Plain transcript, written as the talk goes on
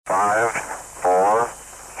5, 4,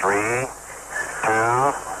 3, 2,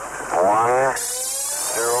 1,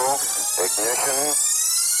 0, ignition,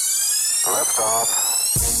 liftoff.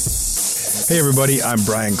 Hey everybody, I'm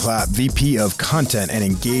Brian Clapp, VP of Content and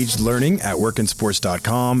Engaged Learning at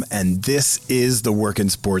workinsports.com, and this is the Work in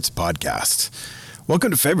Sports Podcast.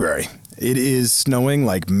 Welcome to February. It is snowing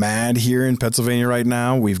like mad here in Pennsylvania right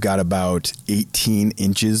now. We've got about 18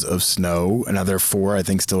 inches of snow, another 4 I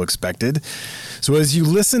think still expected. So as you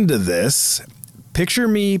listen to this, picture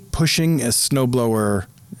me pushing a snowblower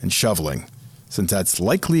and shoveling, since that's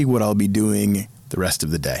likely what I'll be doing the rest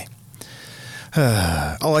of the day.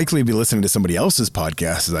 I'll likely be listening to somebody else's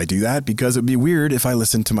podcast as I do that, because it'd be weird if I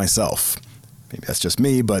listened to myself. Maybe that's just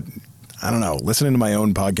me, but I don't know. Listening to my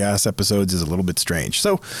own podcast episodes is a little bit strange.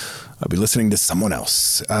 So I'll be listening to someone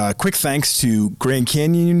else. Quick thanks to Grand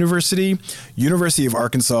Canyon University, University of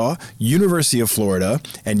Arkansas, University of Florida,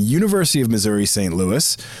 and University of Missouri St.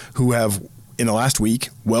 Louis, who have in the last week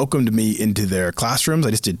welcomed me into their classrooms.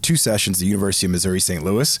 I just did 2 sessions at the University of Missouri St.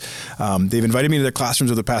 Louis. They've invited me to their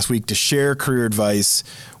classrooms over the past week to share career advice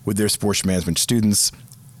with their sports management students.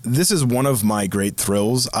 This is one of my great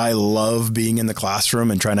thrills. I love being in the classroom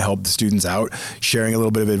and trying to help the students out, sharing a little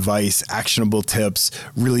bit of advice, actionable tips,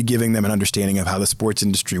 really giving them an understanding of how the sports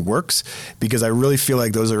industry works, because I really feel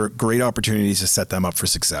like those are great opportunities to set them up for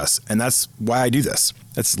success. And that's why I do this.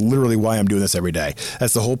 That's literally why I'm doing this every day.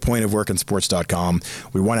 That's the whole point of workinsports.com.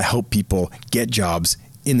 We want to help people get jobs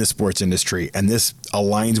in the sports industry, and this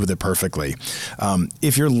aligns with it perfectly.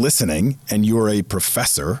 If you're listening and you're a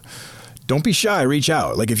professor, don't be shy, reach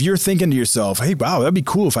out. Like if you're thinking to yourself, hey, wow, that'd be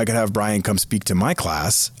cool if I could have Brian come speak to my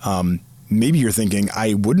class. Maybe you're thinking,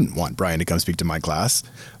 I wouldn't want Brian to come speak to my class,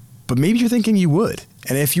 but maybe you're thinking you would.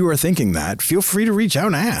 And if you are thinking that, feel free to reach out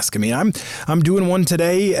and ask. I mean, I'm doing one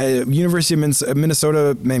today at University of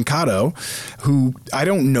Minnesota Mankato, who I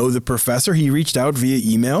don't know the professor. He reached out via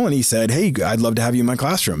email and he said, hey, I'd love to have you in my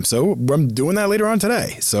classroom. So I'm doing that later on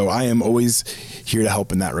today. So I am always here to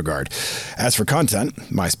help in that regard. As for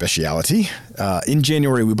content, my speciality, in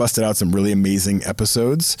January, we busted out some really amazing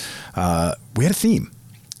episodes. We had a theme.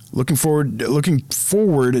 Looking forward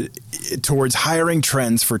towards hiring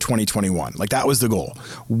trends for 2021. Like that was the goal.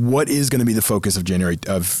 What is going to be the focus of January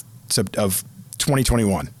of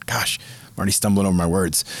 2021? Gosh, I'm already stumbling over my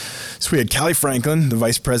words. So we had Callie Franklin, the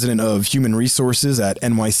Vice President of Human Resources at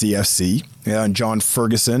NYCFC, and John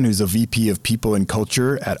Ferguson, who's a VP of People and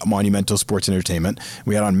Culture at Monumental Sports and Entertainment.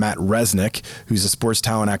 We had on Matt Resnick, who's a Sports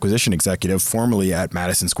Talent Acquisition Executive, formerly at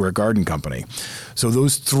Madison Square Garden Company. So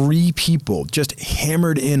those 3 people just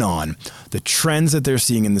hammered in on the trends that they're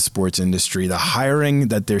seeing in the sports industry, the hiring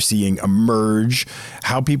that they're seeing emerge,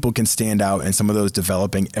 how people can stand out, and some of those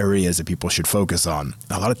developing areas that people should focus on.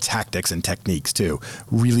 A lot of tactics and techniques too.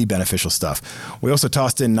 Really beneficial stuff. We also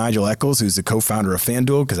tossed in Nigel Eccles, who's the co-founder of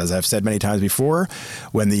Fanduel, because as I've said many times before,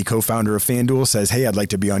 when the co-founder of Fanduel says, hey, I'd like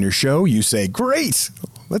to be on your show, you say, great,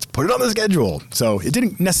 let's put it on the schedule. So it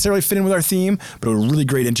didn't necessarily fit in with our theme, but it was a really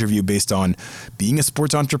great interview based on being a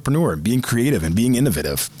sports entrepreneur, being creative and being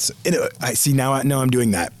innovative. So, I see now I'm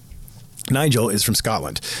doing that. Nigel is from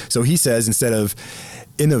Scotland. So he says, instead of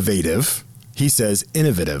innovative, he says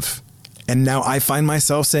innovative. And now I find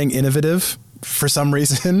myself saying innovative for some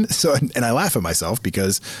reason. And I laugh at myself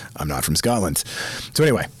because I'm not from Scotland. So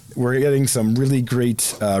anyway, we're getting some really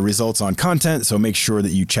great results on content. So make sure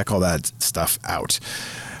that you check all that stuff out.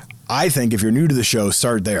 I think if you're new to the show,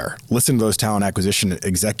 start there. Listen to those talent acquisition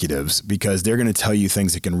executives, because they're going to tell you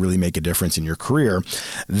things that can really make a difference in your career.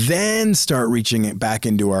 Then start reaching back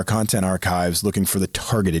into our content archives, looking for the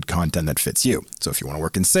targeted content that fits you. So if you want to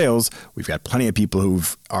work in sales, we've got plenty of people who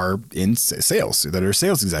are in sales, that are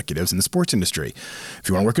sales executives in the sports industry. If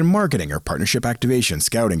you want to work in marketing or partnership activation,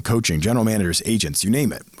 scouting, coaching, general managers, agents, you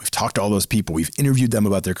name it. We've talked to all those people. We've interviewed them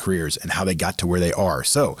about their careers and how they got to where they are.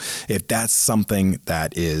 So if that's something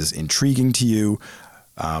that is intriguing to you,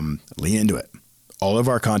 lean into it. All of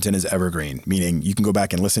our content is evergreen, meaning you can go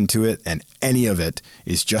back and listen to it, and any of it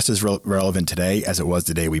is just as relevant today as it was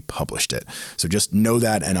the day we published it. So just know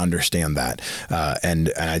that and understand that.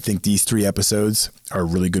 And I think these 3 episodes are a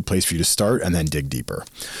really good place for you to start and then dig deeper.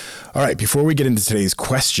 All right, before we get into today's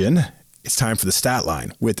question, it's time for the stat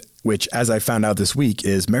line, which, as I found out this week,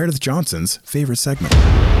 is Meredith Johnson's favorite segment. All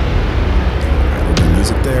right, we'll do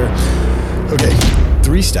music there. Okay,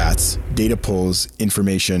 3 stats, data pulls,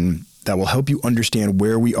 information that will help you understand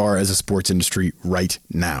where we are as a sports industry right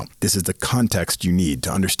now. This is the context you need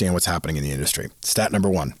to understand what's happening in the industry. Stat number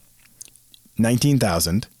 1,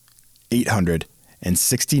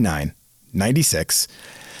 19,869.96.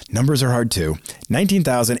 Numbers are hard too.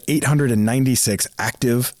 19,896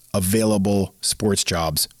 active available sports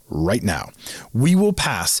jobs right now. We will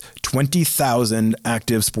pass 20,000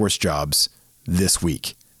 active sports jobs this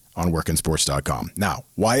week on workinsports.com. Now,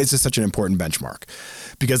 why is this such an important benchmark?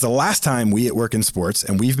 Because the last time we at Work in Sports,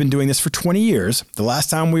 and we've been doing this for 20 years, the last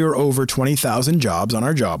time we were over 20,000 jobs on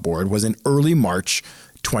our job board was in early March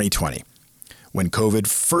 2020, when COVID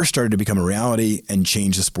first started to become a reality and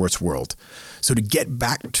change the sports world. So to get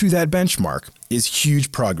back to that benchmark is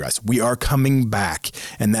huge progress. We are coming back,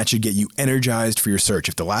 and that should get you energized for your search.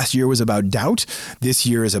 If the last year was about doubt, this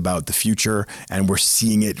year is about the future, and we're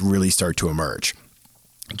seeing it really start to emerge.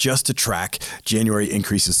 Just to track January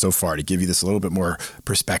increases so far, to give you this a little bit more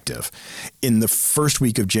perspective. In the first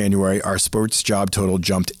week of January, our sports job total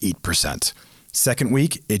jumped 8%. Second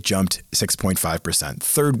week, it jumped 6.5%.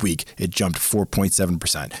 Third week, it jumped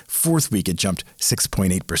 4.7%. Fourth week, it jumped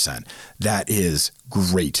 6.8%. That is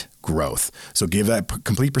great growth. So give that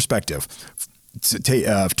complete perspective.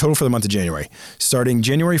 Total for the month of January. Starting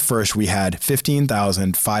January 1st, we had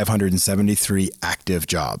 15,573 active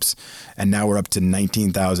jobs. And now we're up to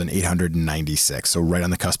 19,896. So right on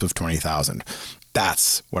the cusp of 20,000.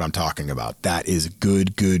 That's what I'm talking about. That is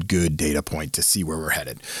good data point to see where we're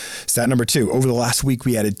headed. Stat number 2, over the last week,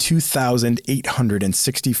 we added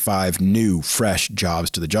 2,865 new, fresh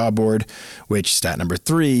jobs to the job board, which stat number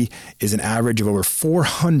 3 is an average of over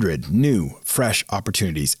 400 new, fresh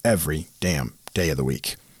opportunities every damn day of the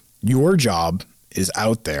week. Your job is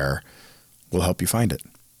out there. We'll help you find it.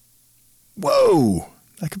 Whoa.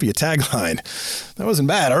 That could be a tagline. That wasn't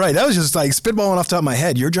bad. All right. That was just like spitballing off the top of my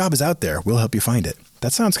head. Your job is out there. We'll help you find it.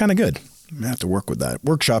 That sounds kind of good. I'm going to have to work with that.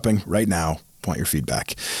 Workshopping right now. Want your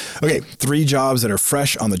feedback. Okay. 3 jobs that are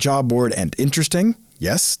fresh on the job board and interesting.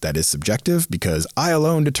 Yes, that is subjective because I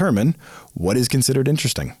alone determine what is considered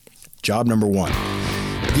interesting. Job number 1.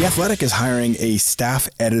 The Athletic is hiring a staff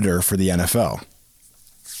editor for the NFL.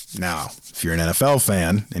 Now, if you're an NFL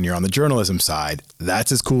fan and you're on the journalism side,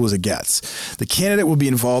 that's as cool as it gets. The candidate will be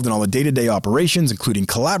involved in all the day-to-day operations, including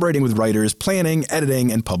collaborating with writers, planning,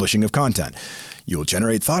 editing, and publishing of content. You will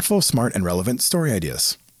generate thoughtful, smart, and relevant story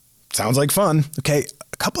ideas. Sounds like fun. Okay,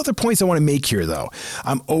 a couple other points I want to make here, though.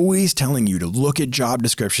 I'm always telling you to look at job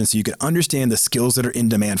descriptions so you can understand the skills that are in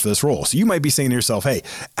demand for this role. So you might be saying to yourself, hey,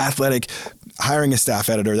 Athletic, hiring a staff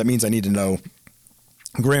editor, that means I need to know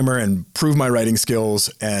grammar and prove my writing skills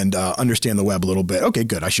and understand the web a little bit. Okay,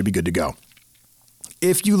 good. I should be good to go.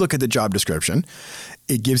 If you look at the job description,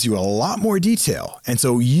 it gives you a lot more detail. And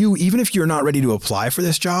so you, even if you're not ready to apply for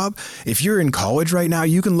this job, if you're in college right now,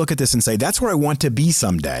 you can look at this and say, that's where I want to be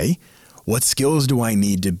someday. What skills do I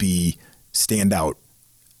need to stand out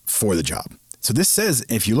for the job? So this says,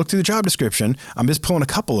 if you look through the job description, I'm just pulling a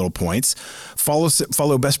couple little points.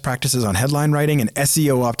 Follow best practices on headline writing and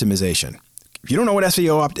SEO optimization. If you don't know what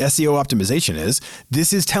SEO optimization is,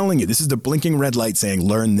 this is telling you, this is the blinking red light saying,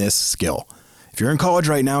 learn this skill. If you're in college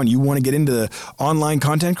right now and you want to get into online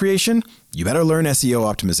content creation, you better learn SEO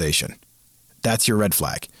optimization. That's your red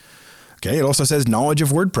flag. Okay. It also says knowledge of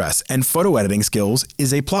WordPress and photo editing skills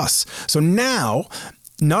is a plus. So now,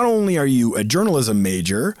 not only are you a journalism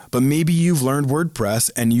major, but maybe you've learned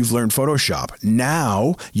WordPress and you've learned Photoshop.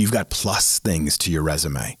 Now you've got plus things to your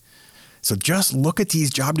resume. So just look at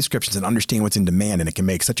these job descriptions and understand what's in demand, and it can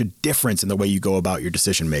make such a difference in the way you go about your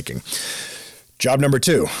decision making. Job number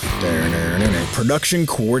 2, production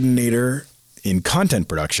coordinator in content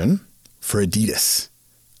production for Adidas.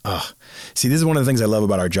 See, this is one of the things I love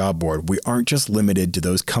about our job board. We aren't just limited to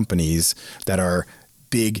those companies that are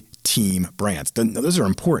big team brands. Those are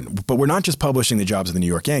important, but we're not just publishing the jobs of the New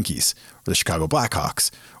York Yankees or the Chicago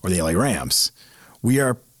Blackhawks or the LA Rams. We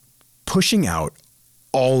are pushing out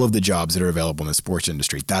all of the jobs that are available in the sports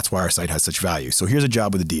industry. That's why our site has such value. So here's a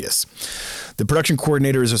job with Adidas. The production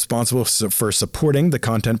coordinator is responsible for supporting the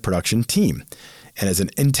content production team and is an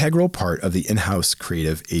integral part of the in-house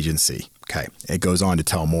creative agency. Okay, it goes on to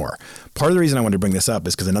tell more. Part of the reason I wanted to bring this up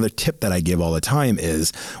is because another tip that I give all the time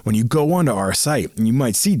is when you go onto our site, you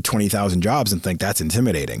might see 20,000 jobs and think that's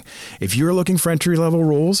intimidating. If you're looking for entry-level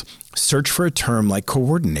roles, search for a term like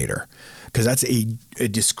coordinator, because that's a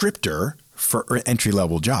descriptor for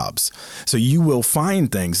entry-level jobs. So you will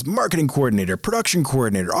find things, marketing coordinator, production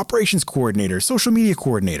coordinator, operations coordinator, social media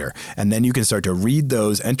coordinator, and then you can start to read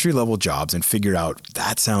those entry-level jobs and figure out,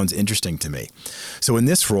 that sounds interesting to me. So in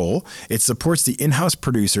this role, it supports the in-house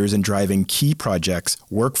producers in driving key projects,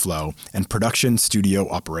 workflow, and production studio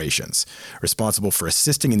operations, responsible for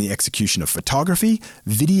assisting in the execution of photography,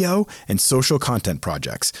 video, and social content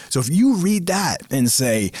projects. So if you read that and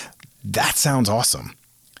say, that sounds awesome,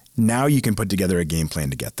 now you can put together a game plan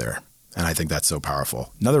to get there. And I think that's so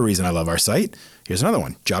powerful. Another reason I love our site, here's another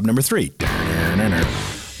one. Job number 3.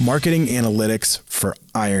 Marketing analytics for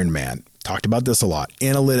Ironman. Talked about this a lot.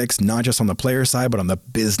 Analytics, not just on the player side, but on the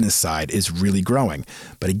business side, is really growing.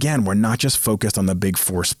 But again, we're not just focused on the big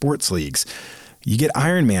four sports leagues. You get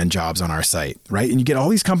Ironman jobs on our site, right? And you get all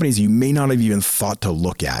these companies you may not have even thought to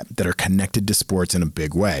look at that are connected to sports in a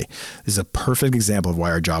big way. This is a perfect example of why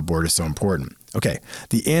our job board is so important. Okay,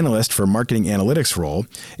 the analyst for marketing analytics role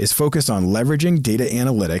is focused on leveraging data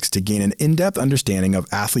analytics to gain an in-depth understanding of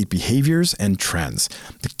athlete behaviors and trends.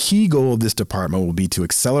 The key goal of this department will be to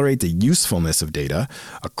accelerate the usefulness of data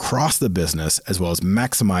across the business, as well as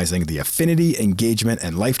maximizing the affinity, engagement,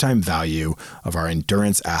 and lifetime value of our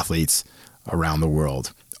endurance athletes around the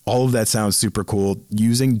world. All of that sounds super cool.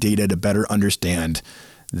 Using data to better understand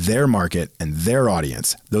their market and their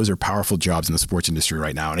audience. Those are powerful jobs in the sports industry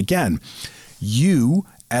right now. And again, you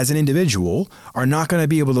as an individual are not going to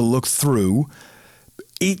be able to look through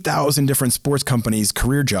 8,000 different sports companies'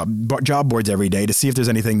 career job boards every day to see if there's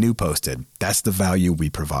anything new posted. That's the value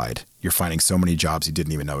we provide. You're finding so many jobs you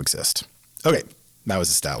didn't even know exist. Okay, that was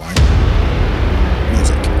the stat line.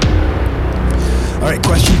 Music. All right,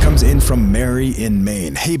 question comes in from Mary in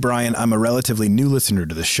Maine. Hey, Brian, I'm a relatively new listener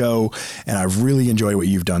to the show, and I've really enjoyed what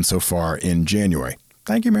you've done so far in January.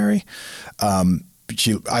 Thank you, Mary.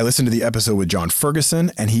 I listened to the episode with John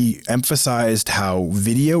Ferguson, and he emphasized how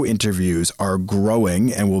video interviews are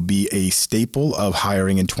growing and will be a staple of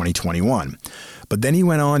hiring in 2021. But then he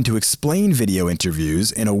went on to explain video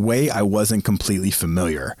interviews in a way I wasn't completely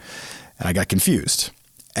familiar, and I got confused.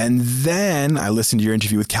 And then I listened to your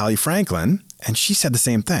interview with Callie Franklin, and she said the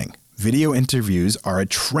same thing. Video interviews are a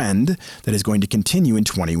trend that is going to continue in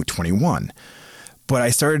 2021. But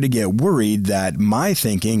I started to get worried that my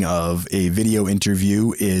thinking of a video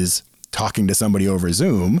interview is talking to somebody over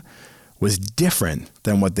Zoom was different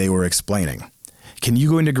than what they were explaining. Can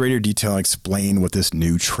you go into greater detail and explain what this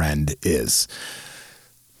new trend is?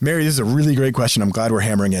 Mary, this is a really great question. I'm glad we're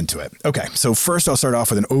hammering into it. Okay, so first I'll start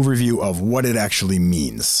off with an overview of what it actually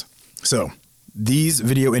means. So these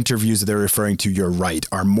video interviews that they're referring to, you're right,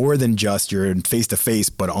 are more than just you're face-to-face,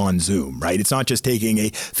 but on Zoom, right? It's not just taking a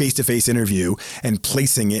face-to-face interview and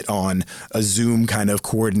placing it on a Zoom kind of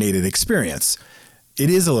coordinated experience. It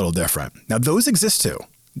is a little different. Now, those exist too.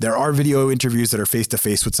 There are video interviews that are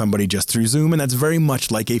face-to-face with somebody just through Zoom, and that's very much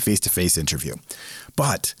like a face-to-face interview.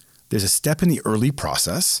 But there's a step in the early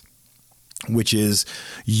process which is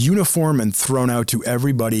uniform and thrown out to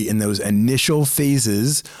everybody in those initial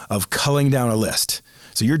phases of culling down a list.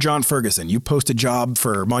 So you're John Ferguson, you post a job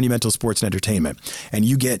for Monumental Sports and Entertainment, and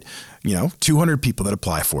you get, 200 people that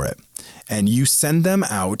apply for it. And you send them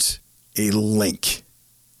out a link.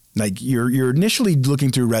 Like you're initially looking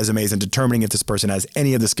through resumes and determining if this person has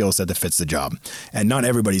any of the skill set that fits the job. And not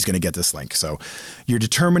everybody's going to get this link. So you're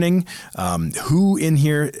determining who in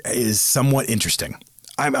here is somewhat interesting.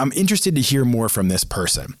 I'm interested to hear more from this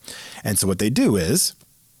person. And so what they do is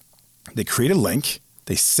they create a link.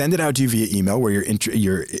 They send it out to you via email where you're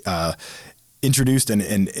introduced and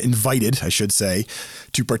invited, I should say,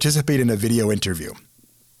 to participate in a video interview.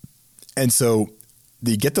 And so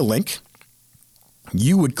they get the link.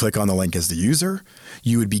 You would click on the link as the user.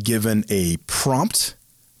 You would be given a prompt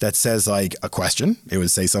that says like a question. It would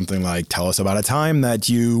say something like, tell us about a time that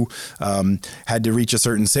you had to reach a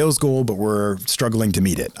certain sales goal, but were struggling to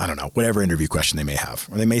meet it. I don't know, whatever interview question they may have.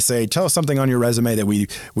 Or they may say, tell us something on your resume that we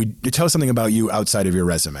tell us something about you outside of your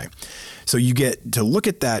resume. So you get to look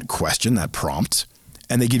at that question, that prompt,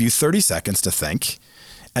 and they give you 30 seconds to think,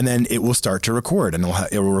 and then it will start to record, and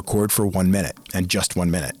it will record for 1 minute and just 1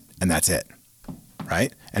 minute, and that's it.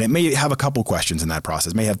 Right? And it may have a couple questions in that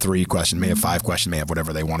process, may have 3 questions, may have 5 questions, may have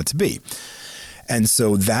whatever they want it to be. And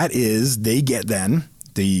so that is, they get then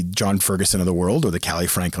the John Ferguson of the world or the Callie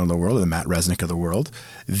Franklin of the world or the Matt Resnick of the world.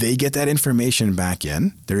 They get that information back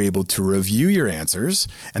in. They're able to review your answers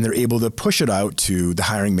and they're able to push it out to the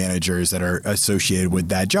hiring managers that are associated with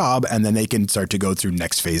that job. And then they can start to go through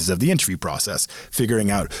next phases of the interview process, figuring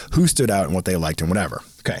out who stood out and what they liked and whatever.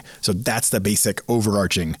 Okay. So that's the basic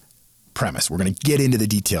overarching premise. We're going to get into the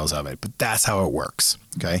details of it, but that's how it works.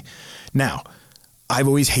 Okay. Now, I've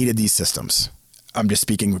always hated these systems. I'm just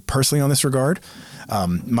speaking personally on this regard.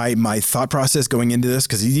 My thought process going into this,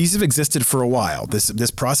 because these have existed for a while.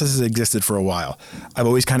 This process has existed for a while. I've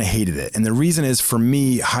always kind of hated it. And the reason is, for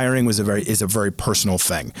me, hiring is a very personal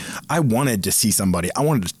thing. I wanted to see somebody. I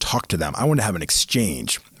wanted to talk to them. I wanted to have an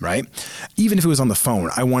exchange, right? Even if it was on the phone,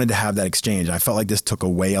 I wanted to have that exchange. And I felt like this took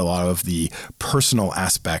away a lot of the personal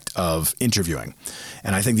aspect of interviewing.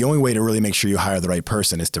 And I think the only way to really make sure you hire the right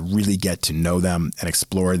person is to really get to know them and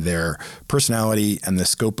explore their personality and the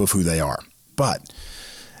scope of who they are. But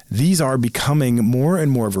these are becoming more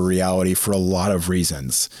and more of a reality for a lot of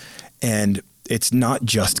reasons. And it's not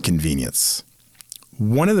just convenience.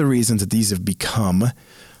 One of the reasons that these have become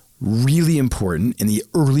really important in the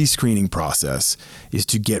early screening process is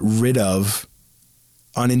to get rid of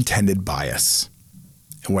unintended bias.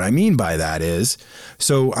 And what I mean by that is,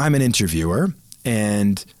 so I'm an interviewer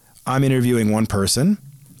and I'm interviewing one person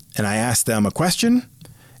and I ask them a question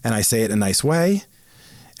and I say it in a nice way.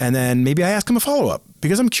 And then maybe I ask them a follow-up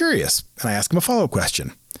because I'm curious and I ask them a follow-up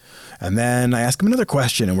question. And then I ask them another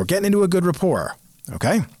question and we're getting into a good rapport.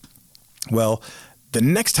 Okay. Well, the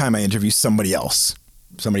next time I interview somebody else,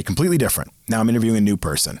 somebody completely different. Now I'm interviewing a new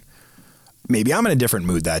person. Maybe I'm in a different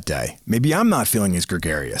mood that day. Maybe I'm not feeling as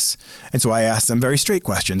gregarious. And so I ask them very straight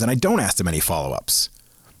questions and I don't ask them any follow-ups.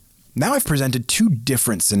 Now I've presented two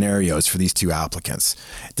different scenarios for these two applicants.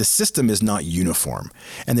 The system is not uniform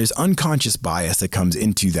and there's unconscious bias that comes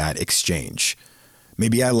into that exchange.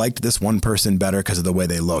 Maybe I liked this one person better because of the way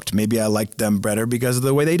they looked. Maybe I liked them better because of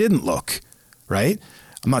the way they didn't look, right?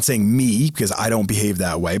 I'm not saying me because I don't behave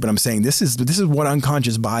that way, but I'm saying this is what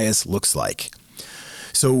unconscious bias looks like.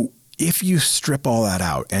 So if you strip all that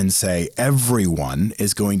out and say everyone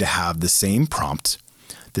is going to have the same prompt,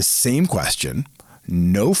 the same question,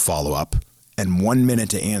 no follow-up, and 1 minute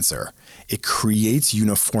to answer, it creates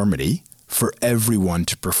uniformity for everyone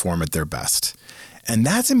to perform at their best. And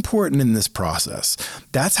that's important in this process.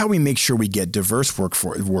 That's how we make sure we get diverse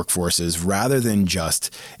workforces rather than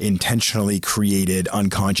just intentionally created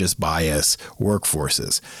unconscious bias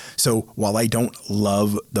workforces. So while I don't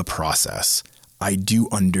love the process, I do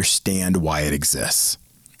understand why it exists.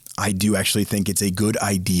 I do actually think it's a good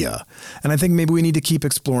idea. And I think maybe we need to keep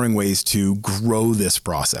exploring ways to grow this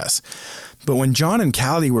process. But when John and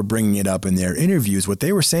Callie were bringing it up in their interviews, what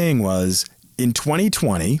they were saying was, in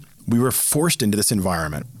 2020, we were forced into this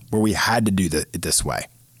environment where we had to do it this way.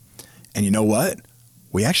 And you know what?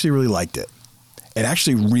 We actually really liked it. It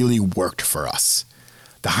actually really worked for us.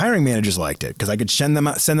 The hiring managers liked it because I could send them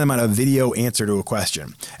out a video answer to a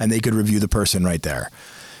question and they could review the person right there.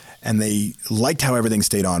 And they liked how everything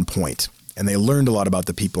stayed on point and they learned a lot about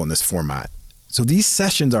the people in this format. So these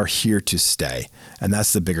sessions are here to stay. And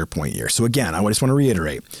that's the bigger point here. So again, I just want to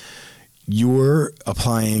reiterate, you're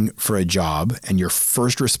applying for a job and your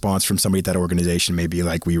first response from somebody at that organization may be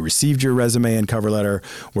like, we received your resume and cover letter.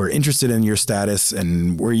 We're interested in your status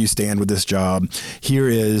and where you stand with this job. Here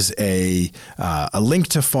is a link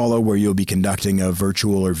to follow where you'll be conducting a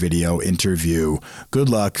virtual or video interview. Good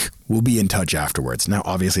luck. We'll be in touch afterwards. Now,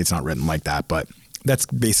 obviously it's not written like that, but that's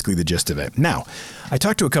basically the gist of it. Now, I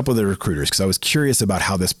talked to a couple of the recruiters because I was curious about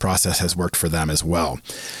how this process has worked for them as well.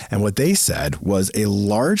 And what they said was a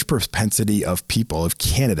large propensity of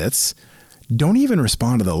candidates, don't even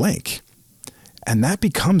respond to the link. And that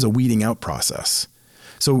becomes a weeding out process.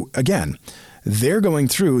 So again, they're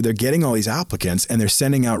getting all these applicants and they're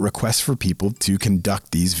sending out requests for people to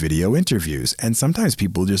conduct these video interviews. And sometimes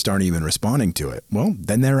people just aren't even responding to it. Well,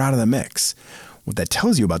 then they're out of the mix. What that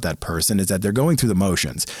tells you about that person is that they're going through the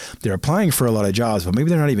motions. They're applying for a lot of jobs, but maybe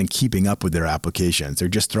they're not even keeping up with their applications. They're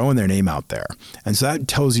just throwing their name out there. And so that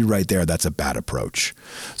tells you right there that's a bad approach.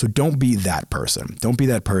 So don't be that person. Don't be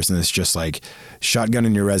that person that's just like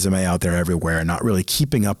shotgunning your resume out there everywhere and not really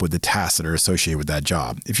keeping up with the tasks that are associated with that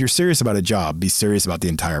job. If you're serious about a job, be serious about the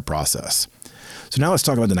entire process. So now let's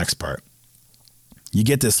talk about the next part. You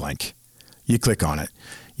get this link. You click on it.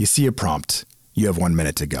 You see a prompt. You have 1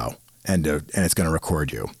 minute to go. And it's going to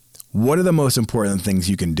record you. What are the most important things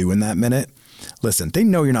you can do in that minute? Listen, they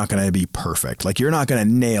know you're not going to be perfect. Like you're not going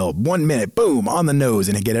to nail 1 minute, boom, on the nose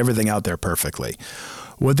and get everything out there perfectly.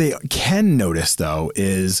 What they can notice though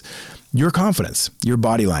is your confidence, your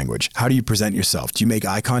body language. How do you present yourself? Do you make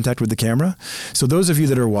eye contact with the camera? So those of you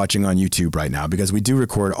that are watching on YouTube right now, because we do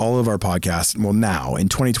record all of our podcasts. Well, now in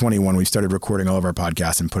 2021, we've started recording all of our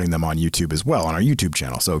podcasts and putting them on YouTube as well on our YouTube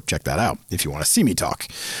channel. So check that out if you want to see me talk.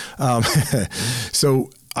 So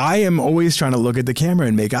I am always trying to look at the camera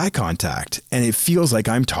and make eye contact, and it feels like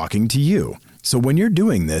I'm talking to you. So when you're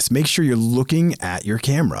doing this, make sure you're looking at your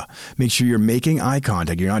camera. Make sure you're making eye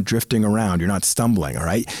contact. You're not drifting around. You're not stumbling, all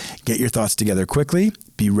right? Get your thoughts together quickly.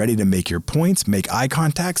 Be ready to make your points. Make eye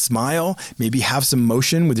contact. Smile. Maybe have some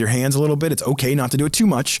motion with your hands a little bit. It's okay not to do it too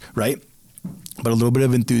much, right? But a little bit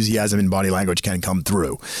of enthusiasm and body language can come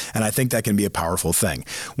through. And I think that can be a powerful thing.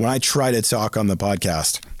 When I try to talk on the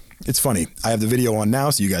podcast, it's funny. I have the video on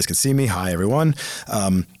now so you guys can see me. Hi, everyone.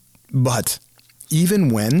 But even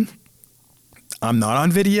when I'm not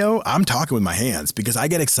on video, I'm talking with my hands because I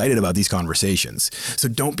get excited about these conversations. So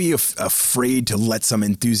don't be afraid to let some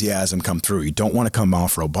enthusiasm come through. You don't want to come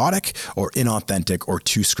off robotic or inauthentic or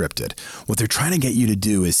too scripted. What they're trying to get you to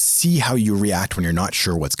do is see how you react when you're not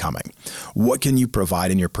sure what's coming. What can you provide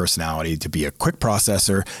in your personality to be a quick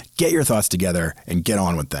processor, get your thoughts together, and get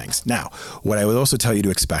on with things? Now, what I would also tell you to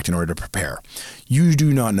expect in order to prepare. You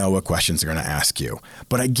do not know what questions they're going to ask you,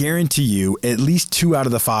 but I guarantee you at least 2 out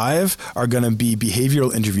of the 5 are going to be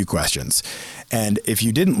behavioral interview questions. And if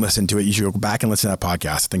you didn't listen to it, you should go back and listen to that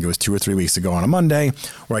podcast. I think it was 2 or 3 weeks ago on a Monday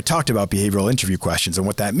where I talked about behavioral interview questions. And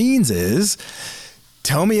what that means is,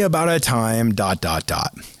 tell me about a time, ...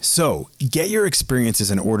 So get your experiences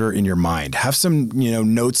in order in your mind. Have some,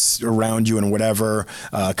 notes around you and whatever,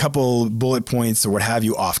 a couple bullet points or what have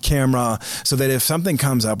you off camera, so that if something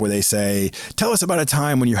comes up where they say, tell us about a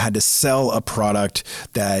time when you had to sell a product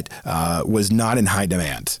that was not in high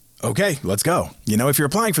demand. Okay, let's go. If you're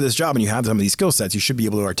applying for this job and you have some of these skill sets, you should be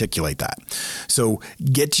able to articulate that. So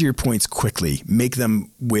get to your points quickly, make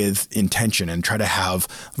them with intention, and try to have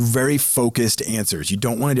very focused answers. You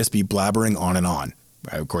don't want to just be blabbering on and on.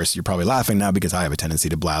 Of course, you're probably laughing now because I have a tendency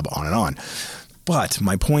to blab on and on. But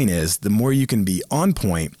my point is, the more you can be on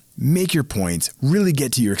point, make your points, really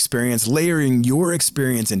get to your experience, layering your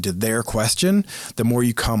experience into their question, the more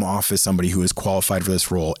you come off as somebody who is qualified for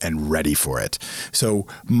this role and ready for it. So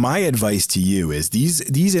my advice to you is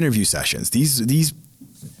these interview sessions, these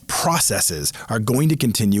processes are going to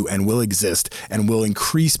continue and will exist and will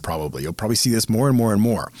increase probably. You'll probably see this more and more and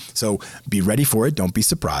more. So be ready for it. Don't be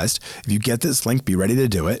surprised. If you get this link, be ready to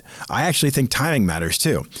do it. I actually think timing matters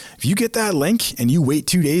too. If you get that link and you wait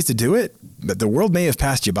 2 days to do it, but the world may have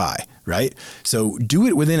passed you by, right? So do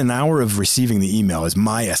it within an hour of receiving the email is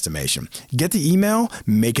my estimation. Get the email,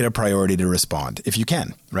 make it a priority to respond if you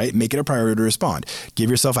can, right? Make it a priority to respond. Give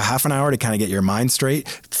yourself a half an hour to kind of get your mind straight.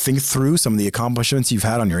 Think through some of the accomplishments you've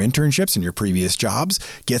had on your internships and your previous jobs.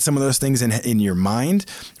 Get some of those things in your mind.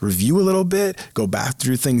 Review a little bit. Go back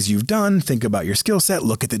through things you've done. Think about your skill set.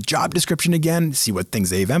 Look at the job description again. See what things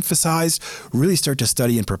they've emphasized. Really start to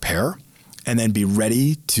study and prepare. And then be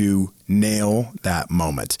ready to nail that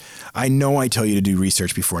moment. I know I tell you to do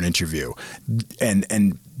research before an interview,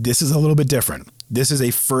 and this is a little bit different. This is a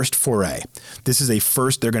first foray.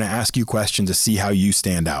 They're going to ask you questions to see how you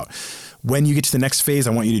stand out. When you get to the next phase,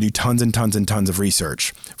 I want you to do tons and tons and tons of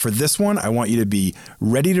research. For this one, I want you to be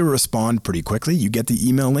ready to respond pretty quickly. You get the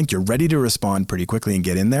email link, you're ready to respond pretty quickly and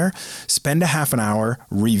get in there. Spend a half an hour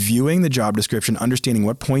reviewing the job description, understanding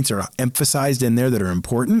what points are emphasized in there that are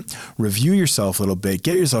important. Review yourself a little bit,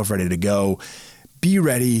 get yourself ready to go. Be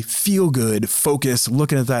ready, feel good, focus,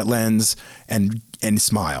 looking at that lens and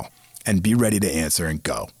smile and be ready to answer and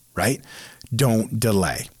go, right? Don't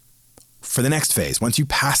delay. For the next phase, once you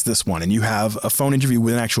pass this one and you have a phone interview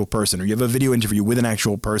with an actual person or you have a video interview with an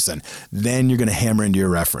actual person, then you're going to hammer into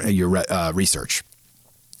your research.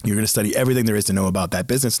 You're going to study everything there is to know about that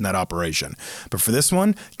business and that operation. But for this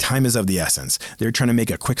one, time is of the essence. They're trying to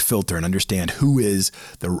make a quick filter and understand who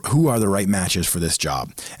are the right matches for this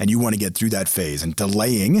job. And you want to get through that phase, and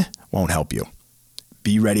delaying won't help you.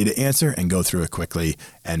 Be ready to answer and go through it quickly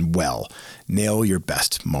and well. Nail your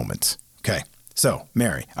best moments. Okay. So,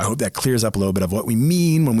 Mary, I hope that clears up a little bit of what we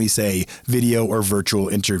mean when we say video or virtual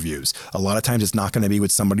interviews. A lot of times it's not going to be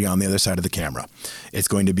with somebody on the other side of the camera. It's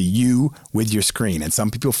going to be you with your screen. And some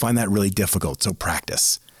people find that really difficult. So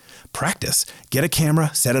practice. Get a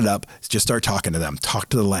camera, set it up, just start talking to them. Talk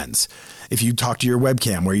to the lens. If you talk to your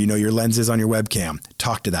webcam where you know your lens is on your webcam,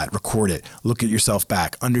 talk to that, record it, look at yourself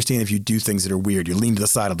back, understand if you do things that are weird, you lean to the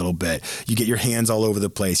side a little bit, you get your hands all over the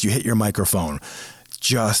place, you hit your microphone.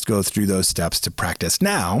 Just go through those steps to practice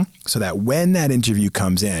now so that when that interview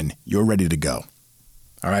comes in, you're ready to go.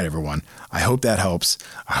 All right, everyone. I hope that helps.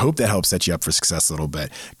 I hope that helps set you up for success a little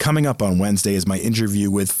bit. Coming up on Wednesday is my interview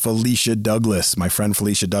with Felicia Douglas, my friend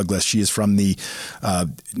Felicia Douglas. She is from the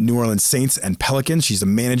New Orleans Saints and Pelicans. She's a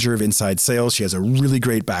manager of inside sales. She has a really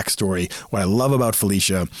great backstory. What I love about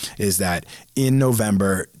Felicia is that in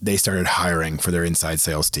November, they started hiring for their inside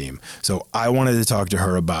sales team. So I wanted to talk to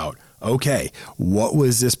her about, okay, what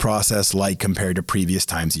was this process like compared to previous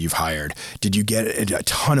times that you've hired? Did you get a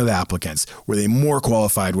ton of applicants? Were they more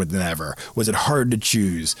qualified than ever? Was it hard to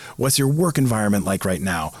choose? What's your work environment like right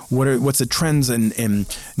now? What's the trends in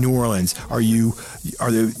New Orleans? Are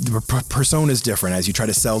the personas different as you try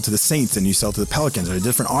to sell to the Saints and you sell to the Pelicans? Are there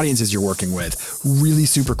different audiences you're working with? Really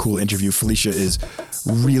super cool interview. Felicia is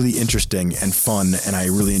really interesting and fun, and I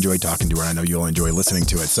really enjoyed talking to her. I know you'll enjoy listening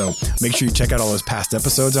to it. So make sure you check out all those past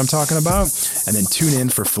episodes I'm talking about, and then tune in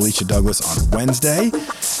for Felicia Douglas on Wednesday.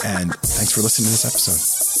 And thanks for listening to this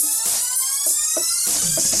episode.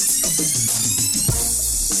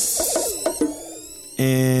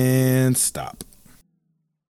 stop.